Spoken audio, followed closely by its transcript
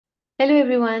Hello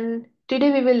everyone.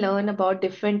 Today we will learn about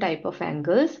different type of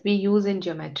angles we use in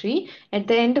geometry. At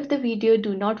the end of the video,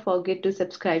 do not forget to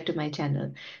subscribe to my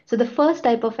channel. So the first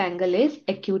type of angle is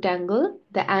acute angle,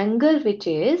 the angle which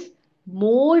is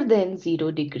more than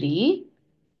 0 degree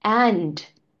and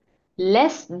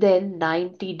less than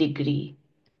 90 degree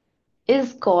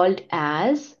is called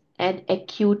as an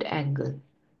acute angle.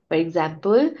 For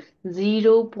example,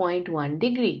 zero point 0.1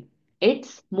 degree.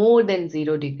 It's more than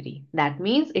 0 degree. That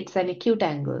means it's an acute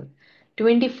angle.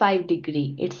 25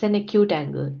 degree. It's an acute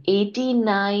angle.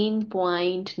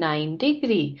 89.9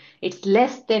 degree. It's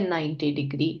less than 90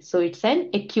 degree. So it's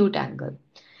an acute angle.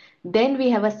 Then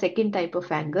we have a second type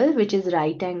of angle, which is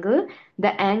right angle.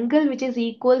 The angle which is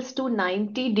equals to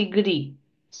 90 degree.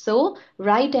 So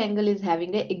right angle is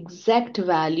having the exact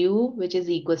value which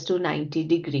is equals to 90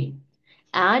 degree.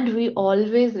 And we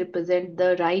always represent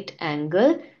the right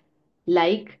angle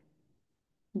like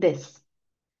this.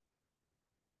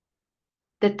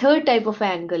 The third type of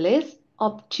angle is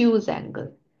obtuse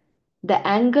angle. The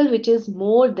angle which is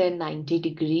more than 90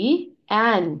 degree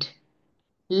and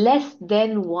less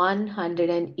than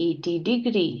 180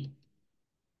 degree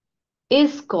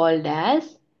is called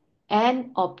as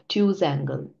an obtuse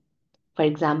angle. For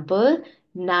example,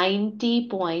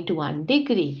 90.1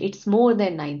 degree. It's more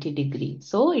than 90 degree.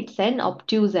 So it's an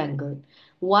obtuse angle.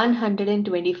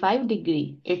 125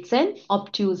 degree. It's an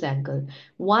obtuse angle.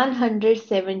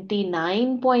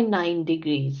 179.9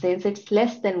 degree. Since it's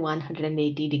less than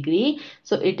 180 degree,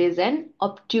 so it is an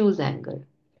obtuse angle.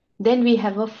 Then we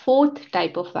have a fourth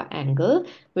type of angle,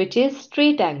 which is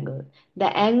straight angle.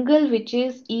 The angle which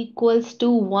is equals to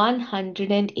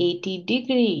 180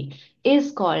 degree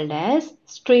is called as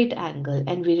straight angle,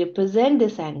 and we represent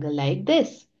this angle like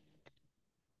this.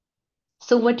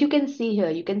 So what you can see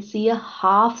here, you can see a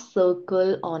half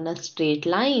circle on a straight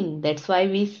line. That's why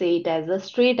we say it as a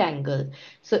straight angle.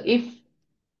 So if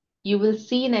you will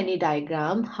see in any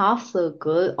diagram half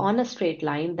circle on a straight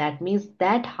line, that means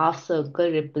that half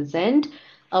circle represent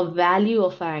a value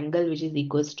of angle which is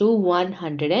equals to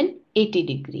 180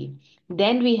 degree.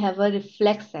 Then we have a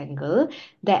reflex angle,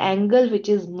 the angle which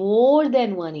is more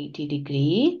than 180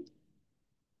 degree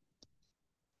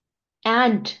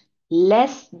and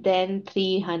less than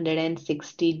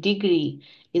 360 degree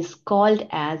is called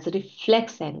as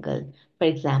reflex angle. For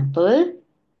example,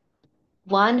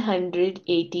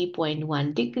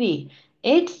 180.1 degree,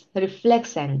 its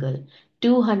reflex angle.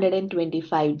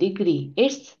 225 degree,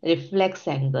 its reflex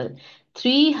angle.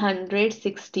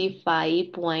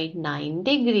 365.9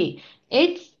 degree,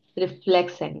 its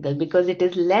reflex angle, because it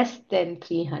is less than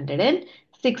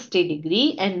 360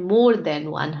 degree and more than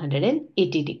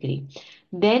 180 degree.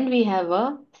 Then we have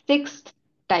a sixth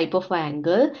type of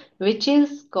angle which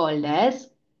is called as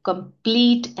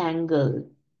complete angle.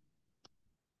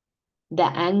 The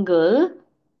angle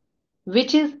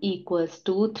which is equals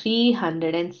to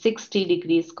 360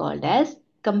 degrees called as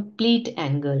complete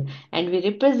angle, and we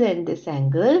represent this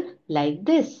angle like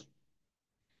this.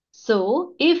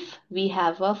 So if we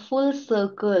have a full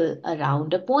circle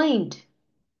around a point,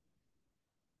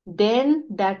 then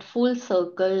that full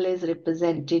circle is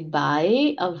represented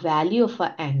by a value of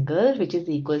an angle which is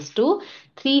equals to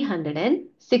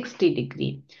 360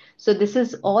 degree. So this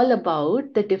is all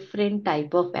about the different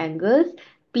type of angles.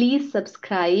 Please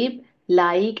subscribe,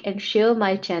 like and share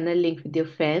my channel link with your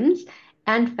friends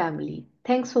and family.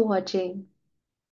 Thanks for watching.